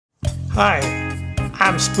Hi,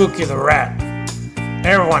 I'm Spooky the Rat.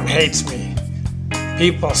 Everyone hates me.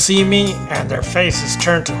 People see me and their faces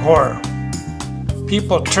turn to horror.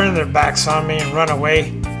 People turn their backs on me and run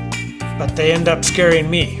away, but they end up scaring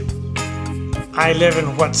me. I live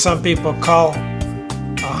in what some people call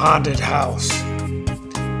a haunted house.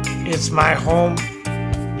 It's my home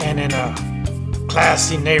and in a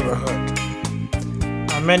classy neighborhood.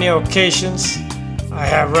 On many occasions, I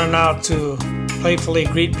have run out to playfully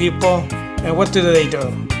greet people, and what do?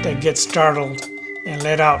 They get startled and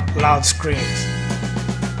let out loud screams.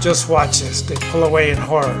 Just watch this, they pull away in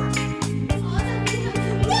horror.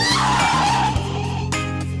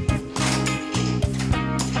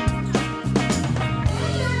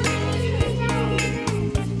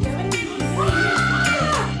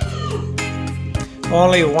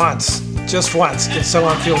 Only once, just once, did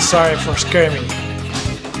someone feel sorry for scaring me.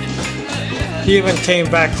 He even came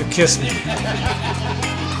back to kiss me.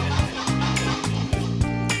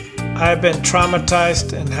 I've been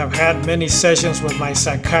traumatized and have had many sessions with my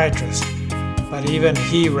psychiatrist, but even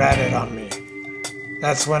he ratted on me.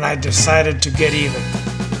 That's when I decided to get even,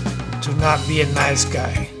 to not be a nice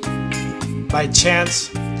guy. By chance,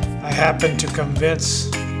 I happened to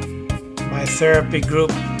convince my therapy group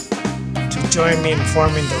to join me in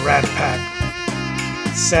forming the Rat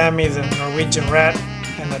Pack. Sammy the Norwegian Rat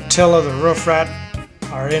and Attila the Roof Rat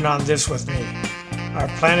are in on this with me. Our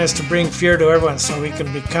plan is to bring fear to everyone so we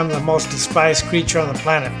can become the most despised creature on the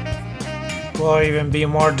planet. We'll even be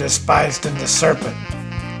more despised than the serpent.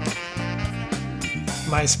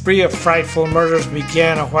 My spree of frightful murders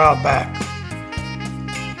began a while back.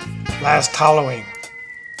 Last Halloween,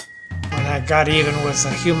 when I got even with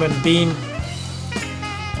a human being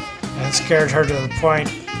and scared her to the point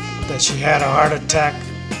that she had a heart attack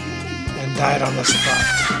and died on the spot.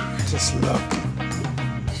 Just look.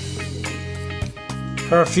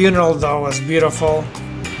 Her funeral, though, was beautiful,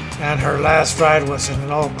 and her last ride was in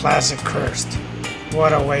an old classic Cursed.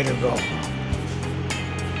 What a way to go.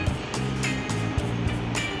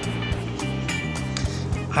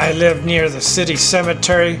 I live near the city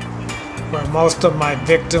cemetery, where most of my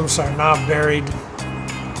victims are now buried,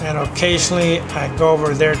 and occasionally I go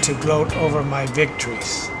over there to gloat over my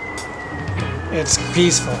victories. It's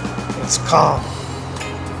peaceful, it's calm.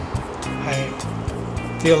 I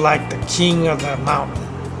feel like the king of the mountain.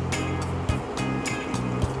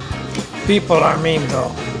 People are mean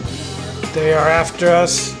though. They are after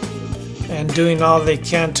us and doing all they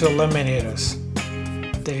can to eliminate us.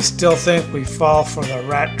 They still think we fall for the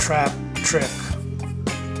rat trap trick.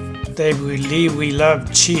 They believe we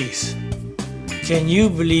love cheese. Can you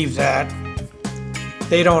believe that?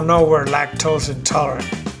 They don't know we're lactose intolerant.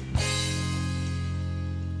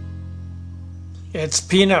 It's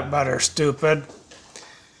peanut butter, stupid.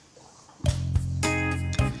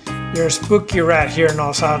 Your spooky rat here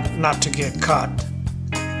knows how not to get caught.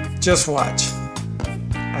 Just watch.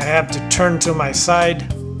 I have to turn to my side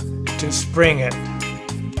to spring it.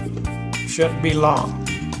 Shouldn't be long.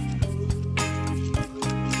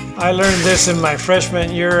 I learned this in my freshman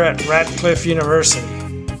year at Radcliffe University.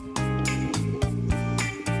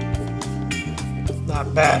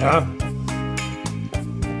 Not bad, huh?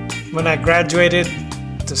 When I graduated,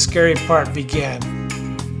 the scary part began.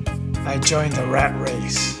 I joined the rat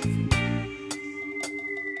race.